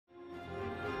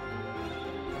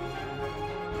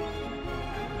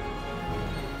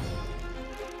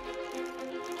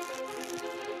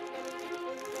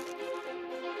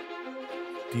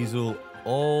Diesel,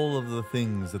 all of the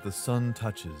things that the sun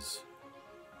touches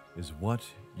is what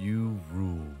you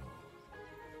rule.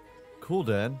 Cool,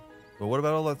 Dad. But what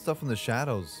about all that stuff in the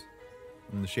shadows?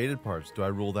 In the shaded parts? Do I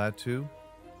rule that too?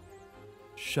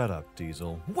 Shut up,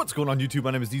 Diesel. What's going on, YouTube?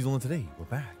 My name is Diesel, and today we're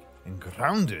back and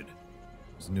grounded.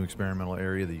 It's a new experimental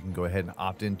area that you can go ahead and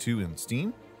opt into in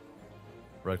Steam.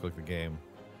 Right-click the game.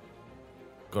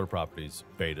 Go to properties,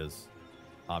 betas.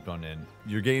 Opt on in.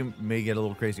 Your game may get a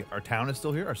little crazy. Our town is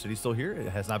still here. Our city's still here. It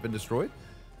has not been destroyed.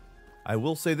 I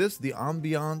will say this. The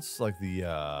ambiance, like the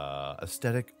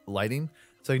aesthetic lighting.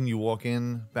 Second you walk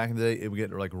in, back in the day, it would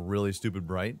get like really stupid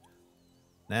bright.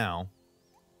 Now,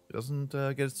 it doesn't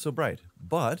get so bright.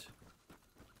 But,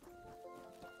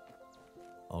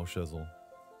 oh shizzle.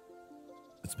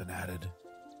 It's been added.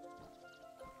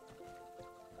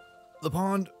 The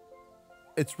pond.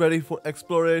 It's ready for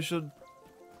exploration.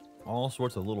 All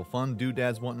sorts of little fun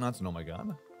doodads, whatnots, and oh my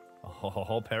god.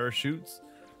 Oh, parachutes.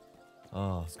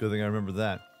 Oh, it's a good thing I remember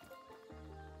that.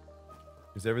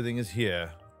 Because everything is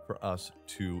here for us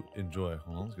to enjoy.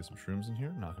 Hold on, let's get some shrooms in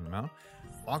here, knocking them out.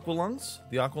 Aqua lungs.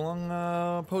 The aqua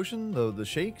lung potion, the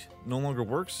shake, no longer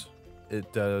works. It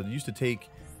used to take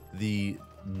the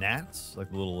gnats,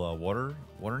 like the little water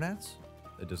gnats.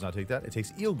 It does not take that. It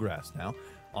takes eelgrass now.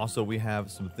 Also, we have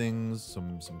some things,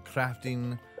 some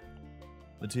crafting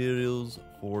materials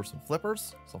for some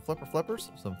flippers, some flippers,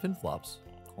 some fin flops.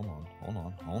 Hold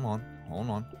on.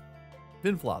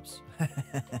 Fin flops.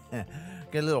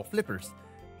 Get little flippers.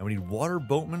 And we need water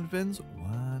boatman fins.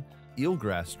 What?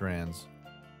 Eelgrass strands.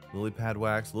 Lily pad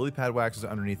wax. Lily pad wax is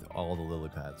underneath all the lily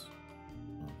pads.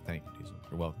 Oh, thank you, Diesel.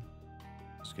 You're welcome.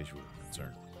 Just in case you were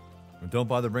concerned. And don't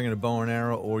bother bringing a bow and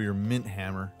arrow or your mint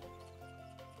hammer,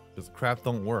 because the crap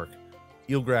don't work.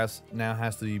 Eelgrass now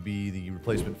has to be the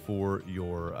replacement for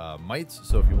your mites.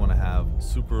 So if you want to have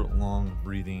super long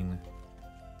breathing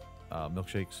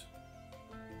milkshakes,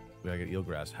 we gotta get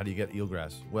eelgrass. How do you get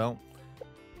eelgrass? Well,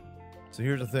 so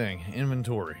here's the thing.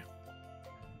 Inventory.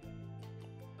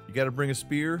 You gotta bring a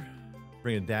spear,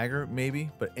 bring a dagger maybe,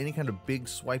 but any kind of big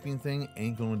swiping thing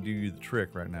ain't gonna do you the trick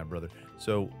right now, brother.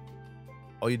 So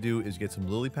all you do is get some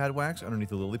lily pad wax underneath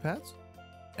the lily pads,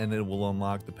 and it will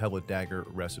unlock the pebblet dagger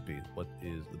recipe. What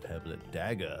is the pebblet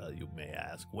dagger, you may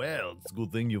ask? Well, it's a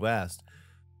good thing you asked.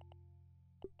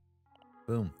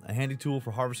 Boom. A handy tool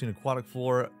for harvesting aquatic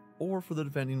flora or for the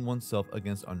defending oneself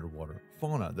against underwater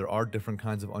fauna. There are different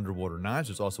kinds of underwater knives.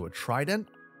 There's also a trident.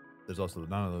 There's also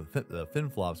not only the fin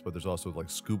flops, but there's also like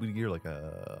scuba gear, like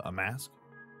a mask.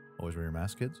 Always wear your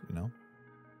mask, kids, you know? Know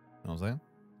what I'm saying?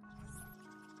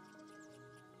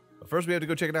 But first, we have to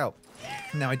go check it out.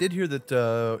 Now, I did hear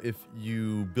that if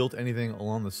you built anything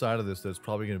along the side of this that's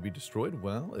probably going to be destroyed,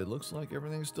 well, it looks like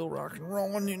everything's still rock and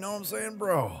rolling, you know what I'm saying,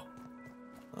 bro?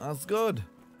 That's good.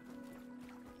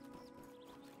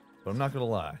 But I'm not going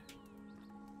to lie.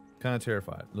 Kind of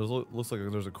terrified. Looks like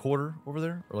there's a quarter over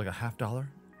there, or like a $50.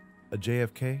 A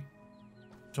JFK,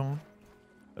 John.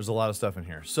 There's a lot of stuff in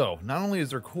here. So, not only is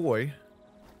there koi,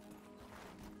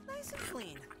 nice and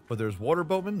clean, but there's water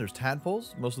boatmen, there's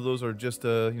tadpoles. Most of those are just,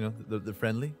 you know, the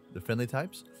friendly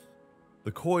types.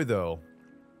 The koi, though,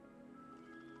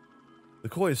 the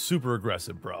koi is super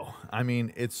aggressive, bro. I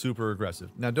mean, it's super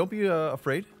aggressive. Now, don't be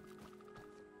afraid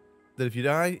that if you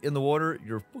die in the water,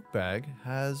 your book bag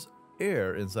has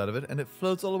air inside of it, and it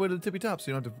floats all the way to the tippy top, so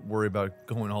you don't have to worry about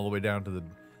going all the way down to the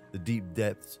deep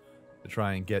depths to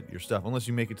try and get your stuff. Unless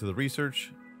you make it to the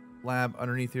research lab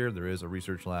underneath here. There is a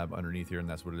research lab underneath here, and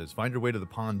that's what it is. Find your way to the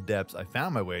pond depths. I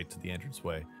found my way to the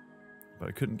entranceway, but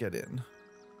I couldn't get in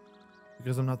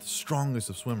because I'm not the strongest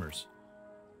of swimmers.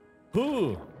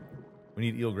 Ooh, we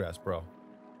need eelgrass, bro.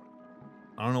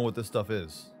 I don't know what this stuff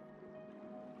is.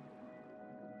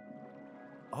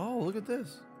 Oh, look at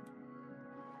this.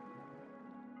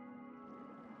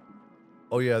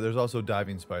 Oh yeah, there's also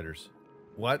diving spiders.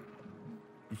 What?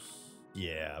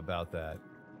 Yeah, about that.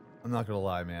 I'm not gonna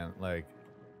lie, man. Like,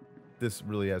 this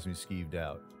really has me skeeved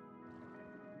out.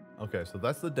 Okay, so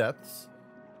that's the depths.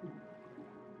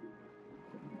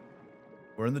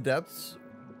 We're in the depths.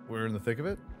 We're in the thick of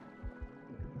it.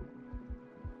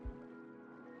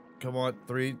 Come on,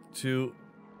 3, 2,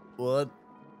 1.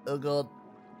 Oh god,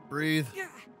 breathe.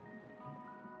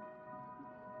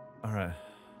 All right.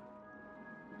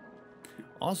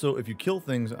 Also, if you kill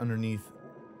things underneath...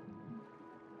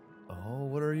 Oh,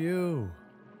 what are you?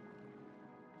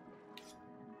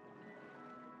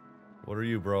 What are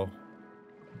you, bro?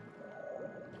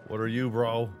 What are you,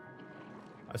 bro?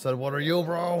 I said, what are you,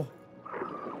 bro?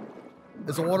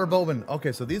 It's a water boatman.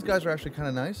 Okay, so these guys are actually kind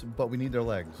of nice, but we need their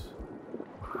legs.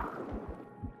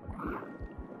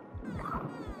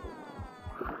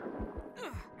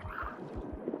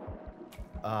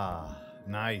 Ah,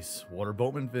 nice. Water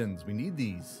boatman fins. We need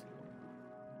these.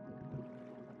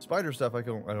 Spider stuff, I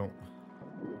don't.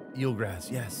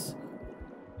 Eelgrass, yes.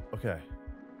 Okay.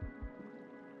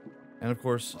 And of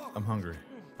course, I'm hungry.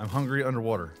 I'm hungry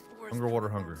underwater. Underwater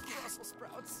hunger. Brussels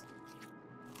sprouts.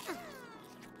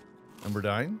 And we're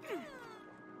dying?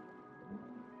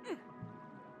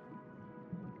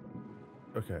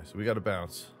 Okay, so we gotta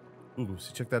bounce. Ooh,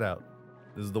 see, check that out.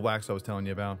 This is the wax I was telling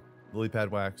you about. Lily pad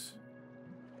wax.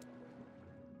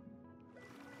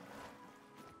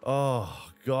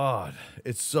 Oh, God.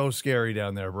 It's so scary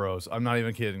down there, bros. I'm not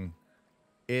even kidding.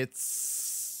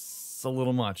 It's a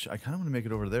little much. I kind of want to make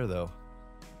it over there, though.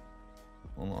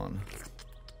 Hold on.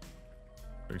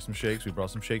 Bring some shakes. We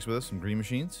brought some shakes with us. Some green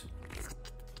machines.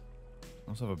 I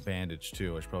also have a bandage,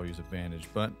 too. I should probably use a bandage,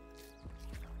 but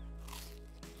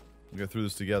we'll go through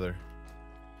this together.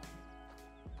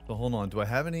 So hold on. Do I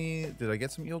have any... Did I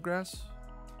get some eelgrass?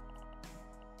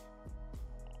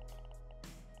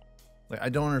 Like, I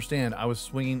don't understand. I was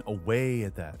swinging away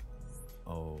at that.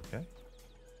 Okay.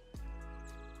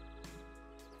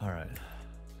 All right.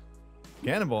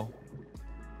 Cannonball.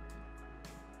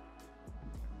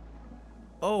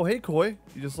 Oh, hey, Koi.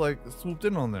 You just, like, swooped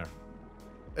in on there.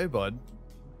 Hey, bud.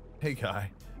 Hey,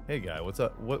 guy. Hey, guy. What's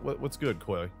up? What's good,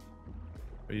 Koi?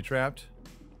 Are you trapped?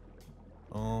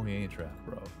 Oh, he ain't trapped,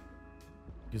 bro.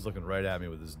 He's looking right at me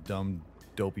with his dumb,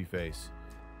 dopey face.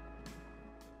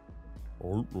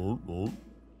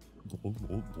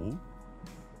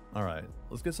 Alright,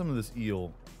 let's get some of this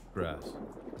eel grass.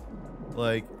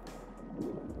 Like,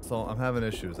 so I'm having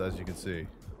issues, as you can see.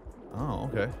 Oh,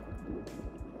 okay.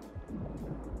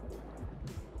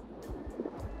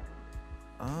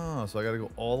 Oh, so I gotta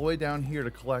go all the way down here to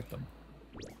collect them.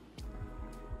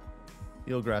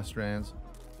 Eelgrass strands.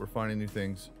 We're finding new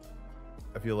things.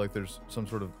 I feel like there's some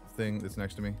sort of thing that's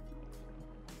next to me.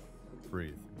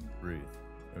 Breathe. Breathe.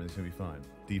 Everything's gonna be fine.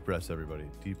 Deep breaths, everybody.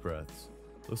 Deep breaths.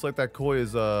 Looks like that koi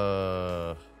is,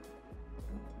 looks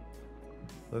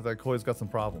like that koi's got some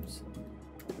problems.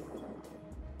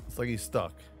 It's like he's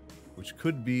stuck. Which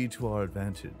could be to our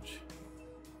advantage.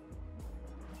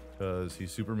 Because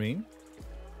he's super mean.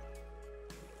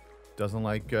 Doesn't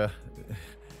like, he's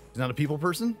not a people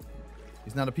person.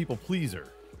 He's not a people pleaser.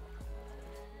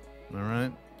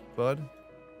 Alright, bud?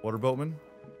 Water boatman?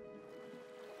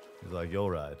 He's like, you'll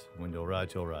ride. When you'll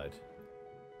ride, you'll ride.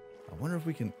 I wonder if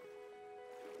we can...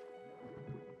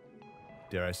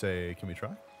 Dare I say, can we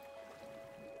try?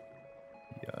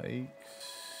 Yikes.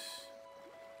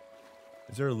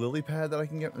 Is there a lily pad that I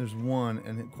can get? There's one,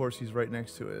 and of course he's right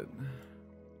next to it.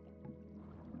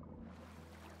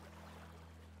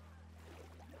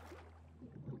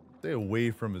 Stay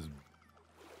away from his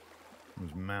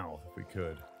mouth if we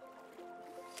could.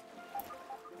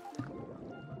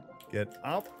 Get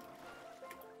up.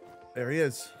 There he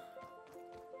is.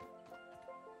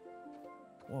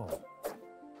 Whoa.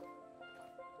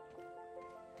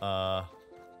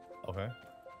 Okay.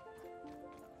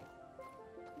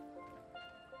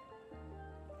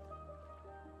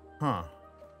 Huh.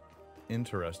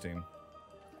 Interesting.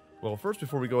 Well, first,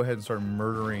 before we go ahead and start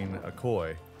murdering a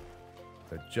koi,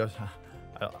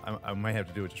 I might have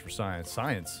to do it just for science.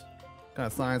 Science? What kind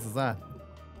of science is that?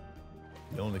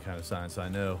 The only kind of science I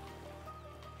know.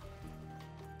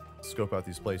 Scope out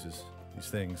these places, these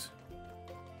things.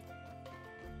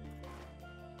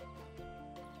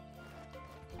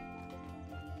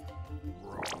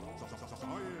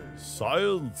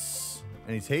 Science!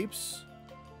 Any tapes?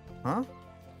 Huh?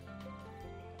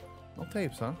 No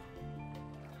tapes, huh?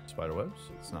 Spider webs?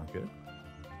 It's not good.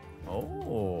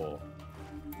 Oh.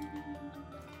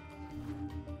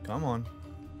 Come on.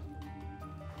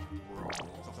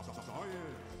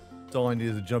 That's all I need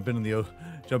is to jump in,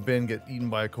 get eaten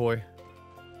by a koi.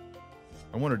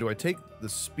 I wonder, do I take the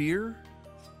spear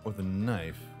or the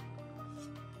knife?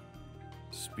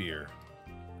 Spear.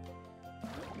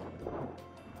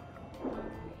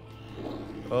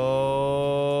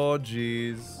 Oh,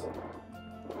 jeez.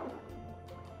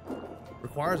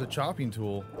 Requires a chopping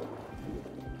tool.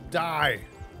 Die!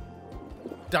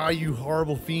 Die, you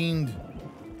horrible fiend!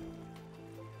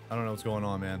 I don't know what's going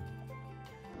on, man.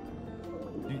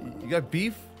 You got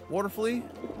beef, water flea?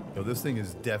 Yo, this thing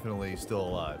is definitely still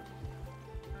alive.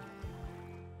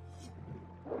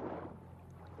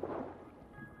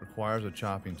 Requires a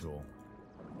chopping tool.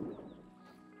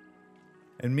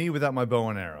 And me without my bow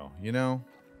and arrow, you know?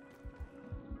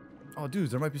 Oh,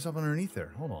 dudes, there might be something underneath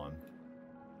there. Hold on.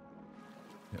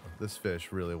 You know, this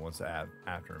fish really wants to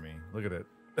after me. Look at it.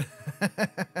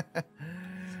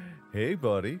 Hey,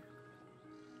 buddy.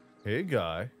 Hey,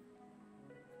 guy.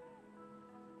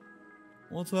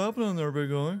 What's happening there, big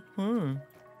guy? Huh?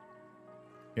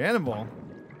 Cannonball?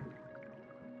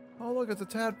 Oh, look, it's a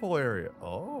tadpole area.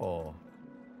 Oh.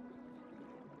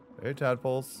 Hey,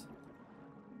 tadpoles.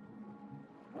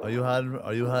 Are you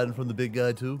hiding from the big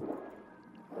guy too?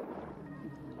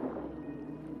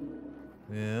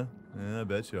 Yeah, I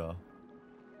bet you are.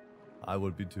 I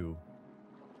would be too.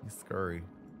 He's scary.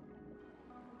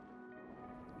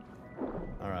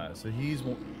 Alright, so he's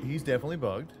definitely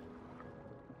bugged.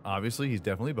 Obviously, he's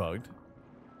definitely bugged.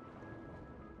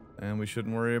 And we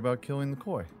shouldn't worry about killing the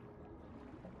koi.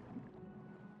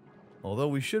 Although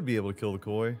we should be able to kill the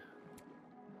koi.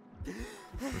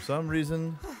 For some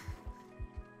reason,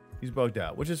 he's bugged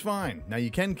out, which is fine. Now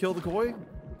you can kill the koi.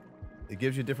 It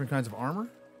gives you different kinds of armor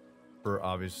for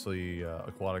obviously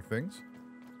aquatic things.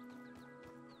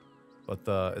 But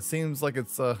it seems like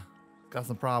it's got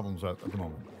some problems at the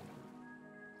moment.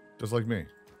 Just like me.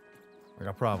 I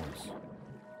got problems.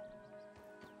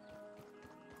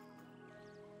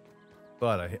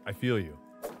 But I feel you.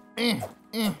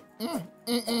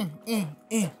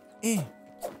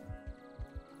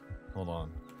 Hold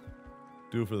on.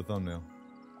 Do it for the thumbnail.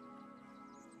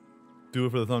 Do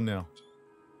it for the thumbnail.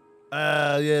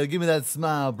 Yeah, give me that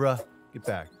smile, bruh. Get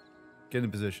back. Get in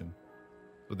position.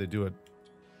 That's what they do at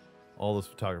all those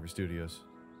photography studios.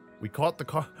 We caught the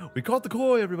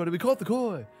koi, everybody. We caught the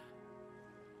koi.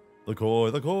 The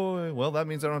koi. Well, that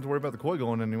means I don't have to worry about the koi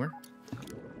going anywhere.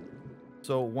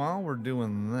 So while we're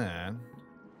doing that,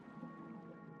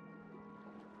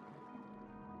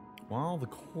 while the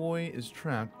koi is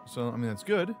trapped, so I mean that's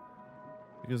good,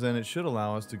 because then it should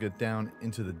allow us to get down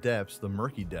into the depths, the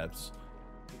murky depths,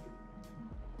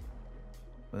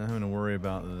 without having to worry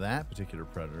about that particular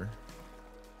predator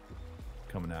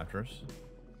coming after us.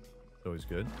 It's always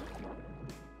good.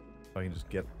 If I can just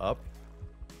get up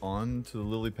onto the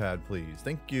lily pad, please.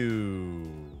 Thank you.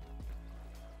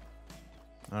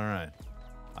 All right.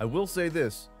 I will say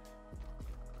this.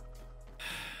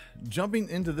 Jumping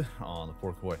into the... Oh, the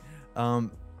poor koi.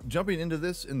 Jumping into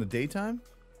this in the daytime,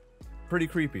 pretty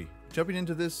creepy. Jumping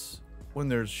into this when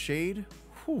there's shade,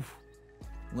 whew.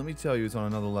 Let me tell you, it's on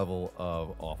another level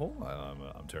of awful.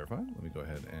 I'm terrified. Let me go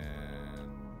ahead and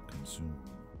consume.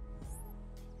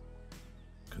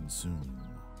 Consume.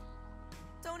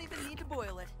 Don't even need to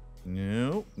boil it.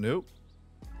 Nope. We'll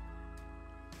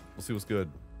see what's good.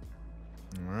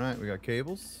 All right, we got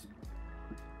cables.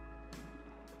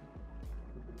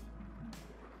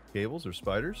 Cables or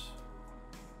spiders?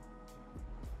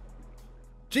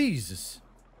 Jesus!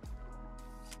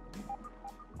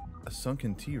 A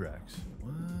sunken T-Rex.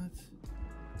 What?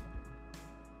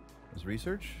 There's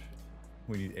research.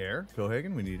 We need air.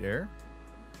 Cohagen, we need air.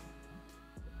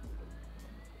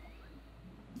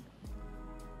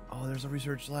 Oh, there's a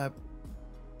research lab.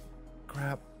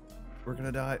 Crap. We're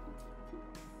gonna die.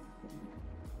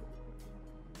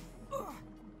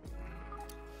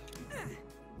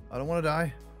 I don't want to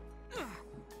die.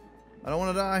 I don't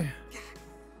want to die.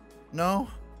 No.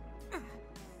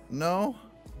 No.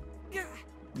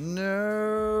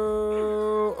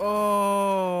 No.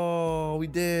 Oh, we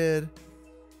did.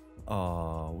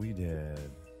 Oh, we did.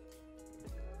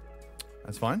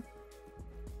 That's fine.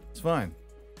 It's fine.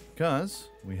 Because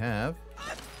we have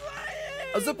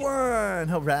a zipline.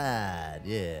 All right.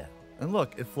 Yeah. And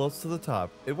look, it floats to the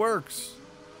top. It works.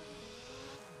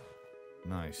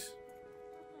 Nice.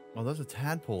 Oh, those are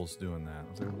tadpoles doing that.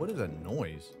 I was like, what is that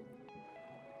noise?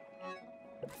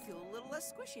 I feel a little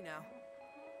less squishy now.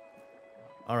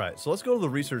 All right, so let's go to the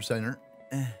research center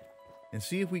and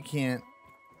see if we can't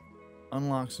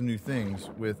unlock some new things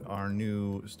with our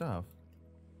new stuff.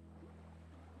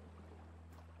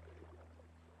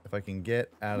 If I can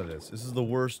get out of this. This is the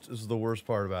worst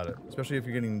part about it. Especially if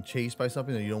you're getting chased by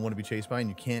something that you don't want to be chased by and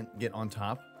you can't get on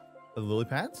top of the lily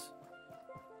pads.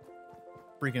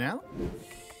 Freaking out.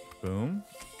 Boom.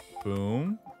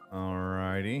 Boom.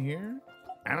 Alrighty here.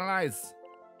 Analyze.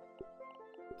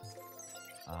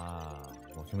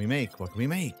 What can we make? What can we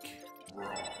make?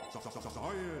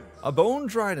 A bone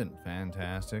trident.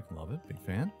 Fantastic. Love it. Big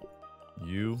fan.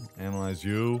 You. Analyze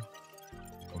you.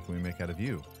 What can we make out of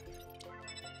you?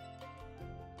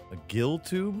 A gill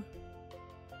tube?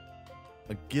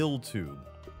 A gill tube.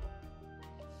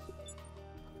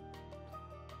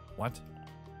 What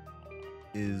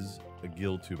is a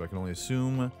gill tube? I can only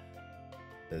assume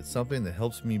that it's something that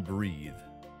helps me breathe.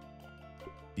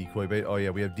 Decoy bait. Oh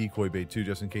yeah, we have decoy bait too,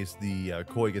 just in case the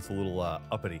koi gets a little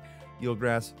uppity.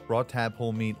 Eelgrass, raw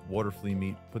tadpole meat, water flea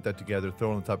meat. Put that together,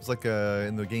 throw it on the top. It's like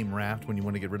in the game Raft when you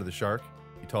want to get rid of the shark.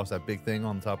 You toss that big thing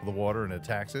on the top of the water and it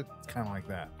attacks it. It's kind of like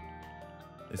that.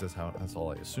 At least that's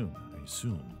all I assume. I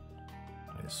assume.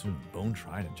 Bone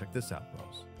trident. Check this out,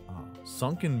 bros. Oh,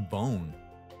 sunken bone.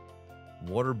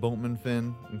 Water boatman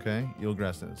fin. Okay.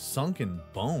 Eelgrass fin. Sunken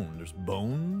bone. There's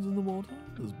bones in the water?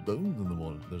 There's bones in the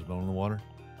water. There's a bone in the water.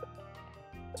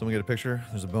 Someone get a picture.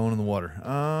 There's a bone in the water.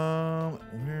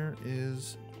 Where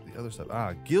is the other stuff?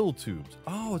 Ah, gill tubes.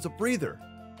 Oh, it's a breather.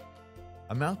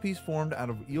 A mouthpiece formed out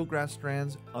of eelgrass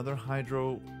strands, other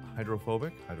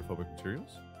hydrophobic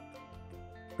materials.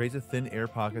 Creates a thin air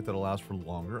pocket that allows for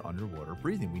longer underwater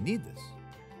breathing. We need this.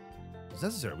 It's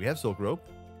necessary. We have silk rope.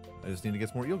 I just need to get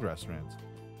some more eelgrass strands.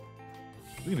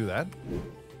 We can do that.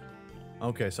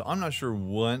 Okay, so I'm not sure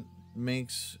what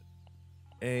makes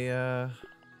a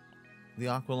the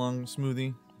aqualung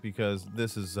smoothie, because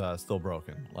this is still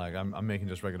broken. Like I'm making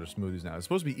just regular smoothies now. It's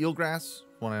supposed to be eelgrass,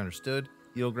 from what I understood.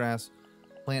 Eelgrass,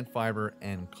 plant fiber,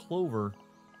 and clover.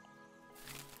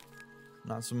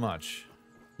 Not so much.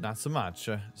 Not so much.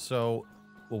 So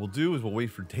what we'll do is we'll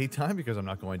wait for daytime because I'm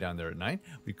not going down there at night.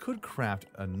 We could craft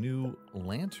a new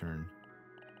lantern.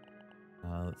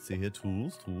 Let's see here.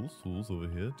 Tools over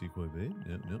here. Decoy bait.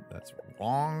 Nope, that's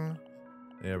wrong.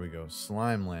 There we go.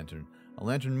 Slime lantern. A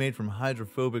lantern made from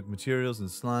hydrophobic materials and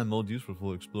slime mold used for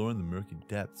full exploring the murky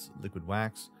depths. Liquid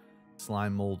wax,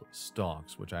 slime mold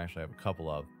stalks, which I actually have a couple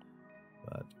of,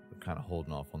 but we're kind of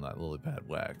holding off on that lily pad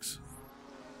wax.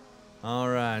 All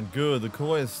right, good. The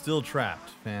koi is still trapped.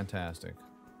 Fantastic.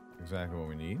 Exactly what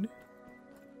we need.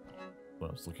 What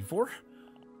I was looking for.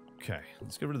 Okay,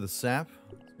 let's get rid of the sap.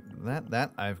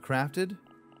 That I've crafted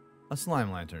a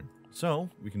slime lantern, so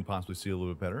we can possibly see a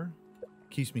little bit better.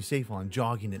 Keeps me safe while I'm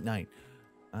jogging at night.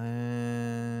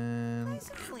 And Nice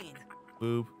clean.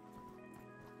 boop,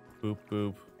 boop,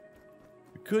 boop.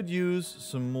 We could use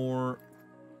some more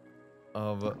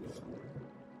of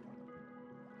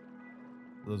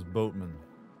those boatmen.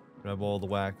 Grab all the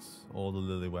wax, all the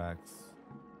lily wax,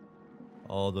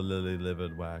 all the lily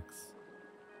livid wax.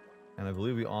 And I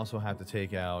believe we also have to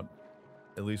take out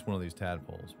at least one of these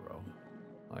tadpoles, bro.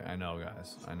 Like, I know,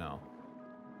 guys. I know.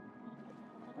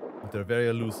 But they're very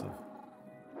elusive.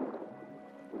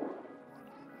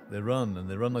 They run, and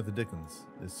they run like the Dickens.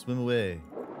 They swim away.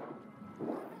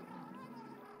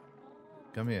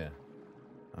 Come here.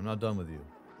 I'm not done with you.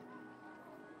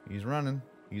 He's running.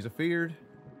 He's afeared.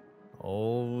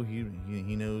 Oh, he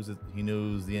knows that he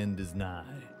knows the end is nigh.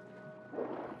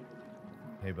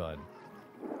 Hey, bud.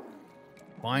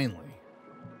 Finally.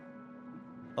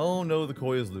 Oh no, the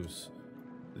koi is loose.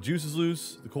 The juice is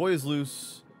loose. The koi is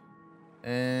loose.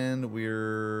 And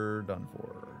we're done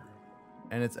for.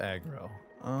 And it's aggro.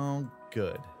 Oh,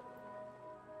 good.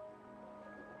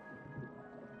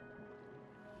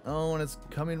 Oh, and it's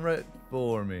coming right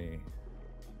for me.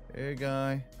 Hey,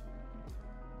 guy.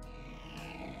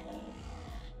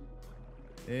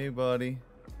 Hey, buddy.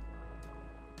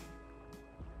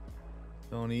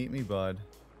 Don't eat me, bud.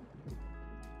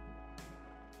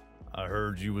 I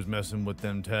heard you was messing with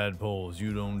them tadpoles.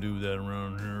 You don't do that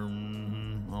around here.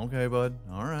 Okay, bud.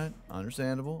 All right.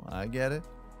 Understandable. I get it.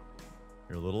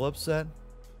 You're a little upset.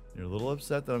 You're a little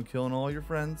upset that I'm killing all your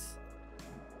friends.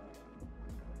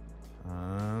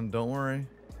 Don't worry.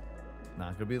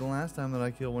 Not gonna be the last time that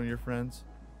I kill one of your friends.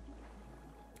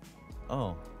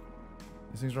 Oh.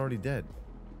 These things are already dead.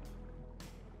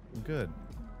 Good.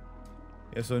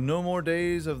 Yeah, so no more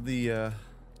days of the,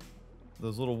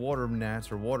 those little water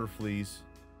gnats or water fleas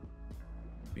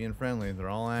being friendly. They're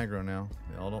all aggro now.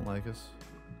 They all don't like us.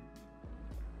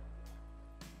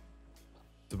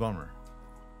 It's a bummer.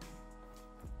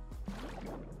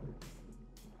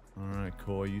 Alright,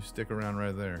 koi, you stick around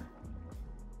right there.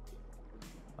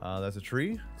 That's a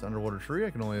tree. It's an underwater tree. I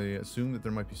can only assume that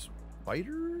there might be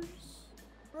spiders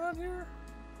around here.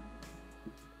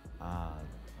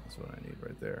 That's what I need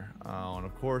right there. Oh, and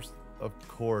of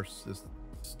course, this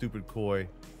stupid koi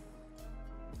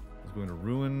is going to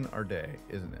ruin our day,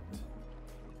 isn't it?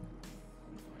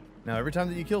 Now, every time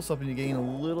that you kill something, you gain a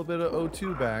little bit of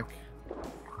O2 back.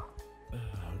 Oh,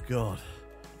 God.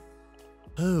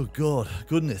 Oh, God.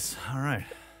 Goodness. All right.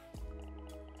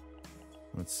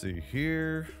 Let's see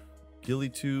here. Gilly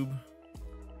tube.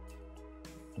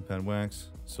 Pad wax.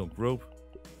 Silk rope.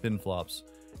 Fin flops.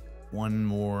 One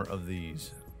more of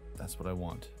these. That's what I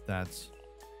want. That's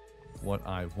what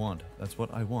I want. That's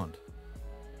what I want.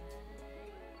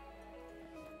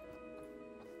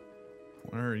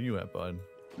 Where are you at, bud?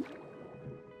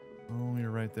 Oh,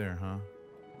 you're right there, huh?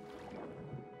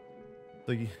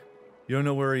 Like, you don't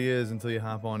know where he is until you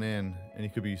hop on in, and he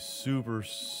could be super,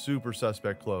 super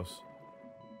suspect close.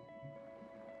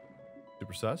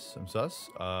 Super sus? I'm sus?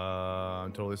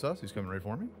 I'm totally sus. He's coming right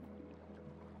for me.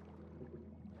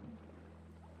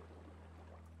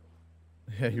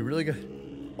 Yeah, you really got...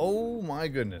 Oh my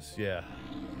goodness, yeah.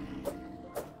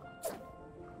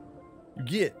 You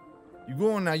get... You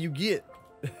go on now, you get.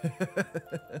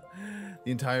 The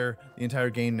entire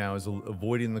game now is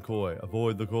avoiding the koi.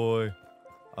 Avoid the koi.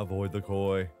 Avoid the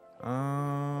koi.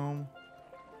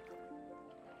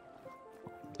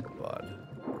 Bud,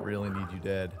 I really need you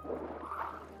dead.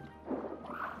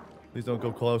 Please don't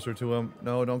go closer to him.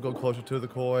 No, don't go closer to the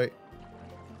koi.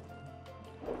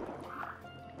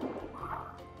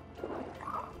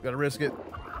 Gotta risk it.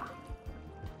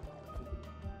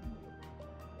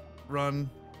 Run.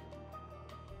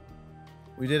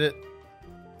 We did it.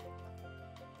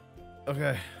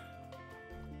 Okay.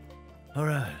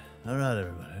 Alright. Alright,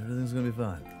 everybody. Everything's gonna be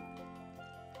fine.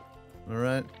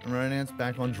 Alright. Alright, ants.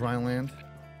 Back on dry land.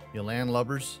 You land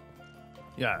lubbers.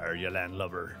 Yeah, you land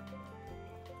lubber.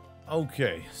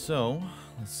 Okay, so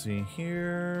let's see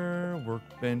here.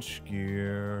 Workbench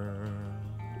gear.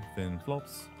 Fin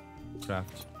flops.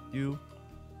 Craft you.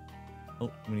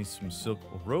 Oh, we need some silk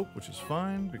rope, which is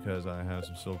fine because I have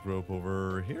some silk rope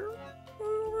over here.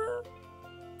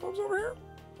 Over here.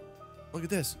 Look at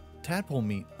this. Tadpole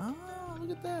meat. Ah, look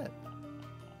at that.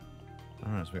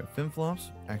 Alright, so we got fin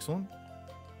flops. Excellent.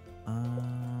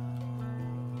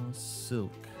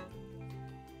 Silk.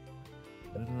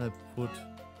 Where did I put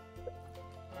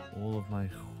all of my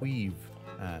weave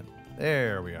at?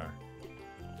 There we are.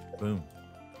 Boom.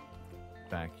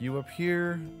 Back you up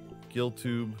here. Gill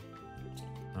tube.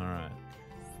 Alright.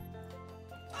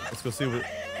 Let's go see what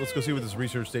this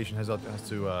research station has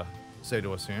to say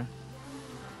to us here.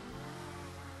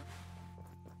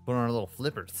 Put on our little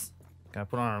flippers. Gotta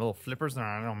put on our little flippers and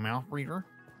our little mouth breather.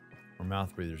 We're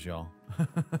mouth breathers, y'all.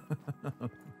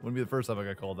 Wouldn't be the first time I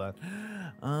got called that.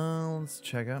 Let's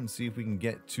check out and see if we can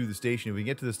get to the station. If we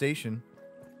get to the station,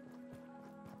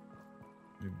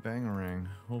 we bang-a-rang.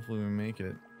 Hopefully we make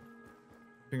it.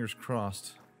 Fingers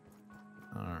crossed.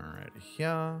 Alright,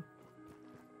 yeah.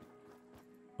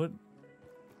 Put.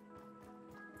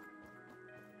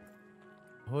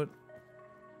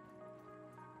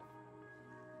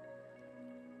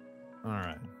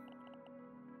 Alright.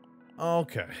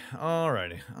 Okay.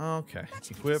 Alrighty. Okay. That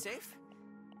should keep Equip. you safe.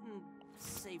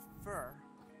 Safer.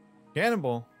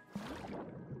 Cannonball.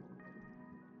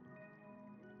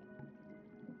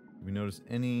 Do we notice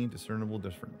any discernible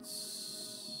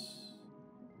difference?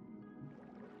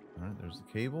 Alright, there's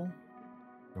the cable.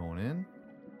 Going in.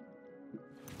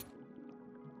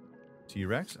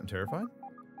 T-Rex, I'm terrified.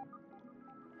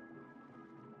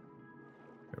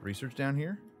 Got research down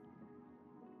here.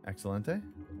 Excelente.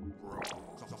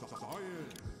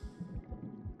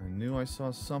 I knew I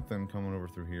saw something coming over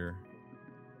through here.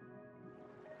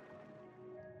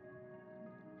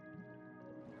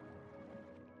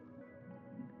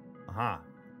 Aha.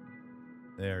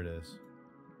 There it is.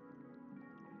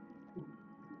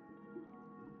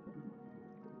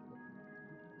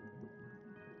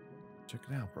 Check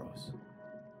it out, bros.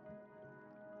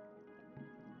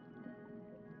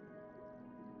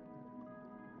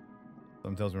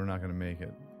 Something tells me we're not going to make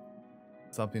it.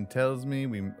 Something tells me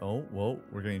we... Oh, whoa.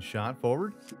 We're getting shot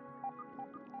forward.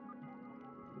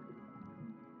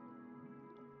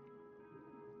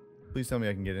 Please tell me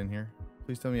I can get in here.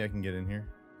 Please tell me I can get in here.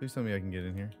 Please tell me I can get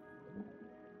in here.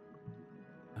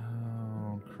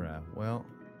 Oh, crap. Well.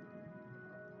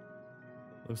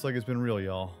 Looks like it's been real,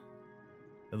 y'all.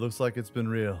 It looks like it's been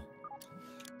real.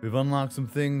 We've unlocked some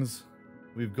things.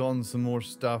 We've gotten some more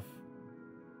stuff.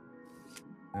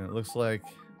 And it looks like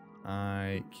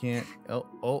I can't...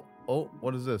 Oh,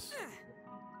 what is this?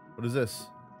 What is this?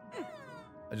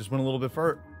 I just went a little bit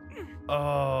further.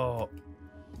 Oh.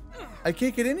 I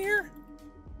can't get in here?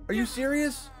 Are you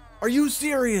serious? Are you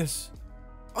serious?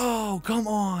 Oh, come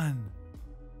on.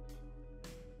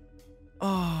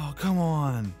 Oh, come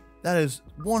on. That is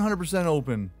 100%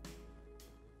 open.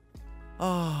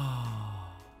 Oh.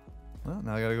 Well,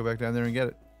 now I gotta go back down there and get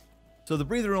it. So the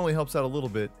breather only helps out a little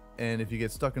bit, and if you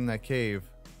get stuck in that cave,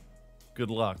 good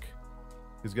luck.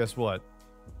 Because guess what?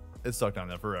 It's stuck down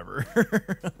there forever.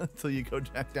 Until you go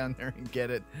back down there and get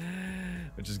it,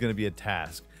 which is going to be a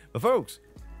task. But folks,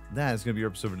 that is going to be our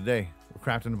episode for today. We're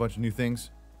crafting a bunch of new things,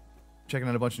 checking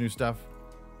out a bunch of new stuff,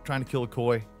 trying to kill a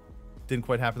koi. Didn't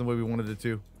quite happen the way we wanted it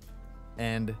to.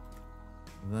 And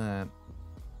that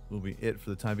will be it for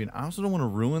the time being. I also don't want to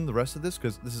ruin the rest of this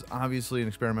because this is obviously an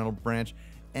experimental branch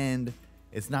and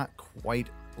it's not quite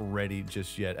ready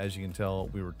just yet. As you can tell,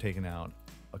 we were taking out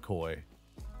a koi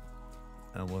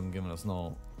and it wasn't giving us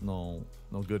no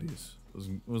goodies.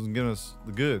 It wasn't giving us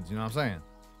the goods, you know what I'm saying?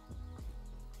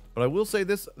 But I will say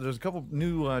this, there's a couple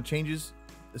new changes,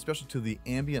 especially to the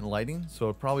ambient lighting, so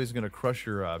it probably is going to crush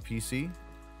your PC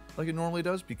like it normally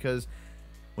does, because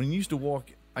when you used to walk,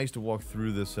 I used to walk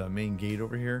through this main gate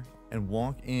over here, and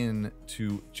walk in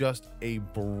to just a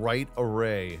bright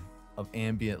array of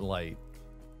ambient light.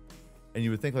 And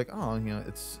you would think like, oh, you know,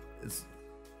 it's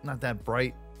not that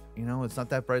bright, you know, it's not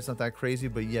that bright, it's not that crazy,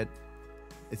 but yet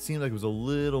it seemed like it was a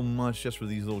little much just for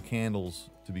these little candles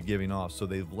to be giving off. So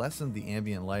they've lessened the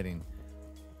ambient lighting.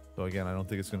 So again, I don't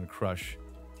think it's going to crush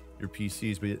your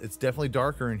PCs, but it's definitely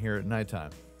darker in here at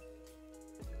nighttime.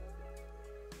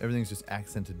 Everything's just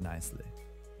accented nicely.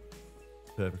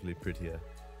 Perfectly prettier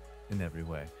in every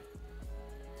way.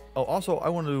 Oh, also, I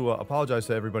want to apologize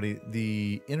to everybody.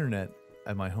 The internet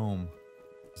at my home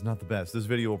is not the best. This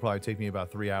video will probably take me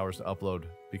about 3 hours to upload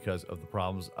because of the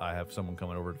problems. I have someone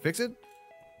coming over to fix it.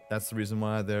 That's the reason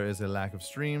why there is a lack of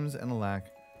streams and a lack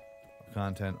of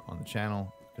content on the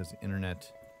channel, because the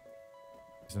internet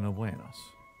is no buenos.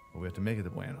 But we have to make it the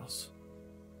buenos.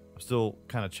 I'm still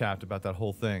kind of chapped about that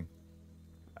whole thing.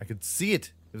 I could see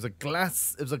it. It was a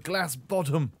glass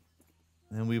bottom.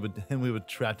 And we were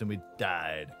trapped and we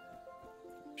died.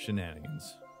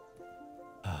 Shenanigans.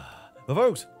 Well,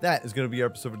 folks, that is going to be our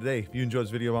episode for today. If you enjoyed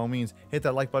this video, by all means, hit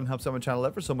that like button, helps out my channel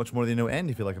ever so much more than you know. And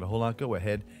if you like it a whole lot, go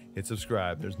ahead, hit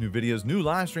subscribe. There's new videos, new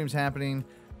live streams happening.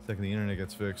 Second the internet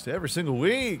gets fixed every single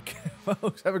week.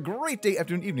 Folks, have a great day,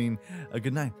 afternoon, evening. A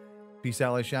good night. Peace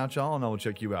out, I shout y'all, and I will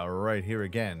check you out right here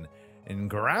again in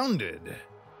Grounded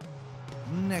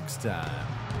next time.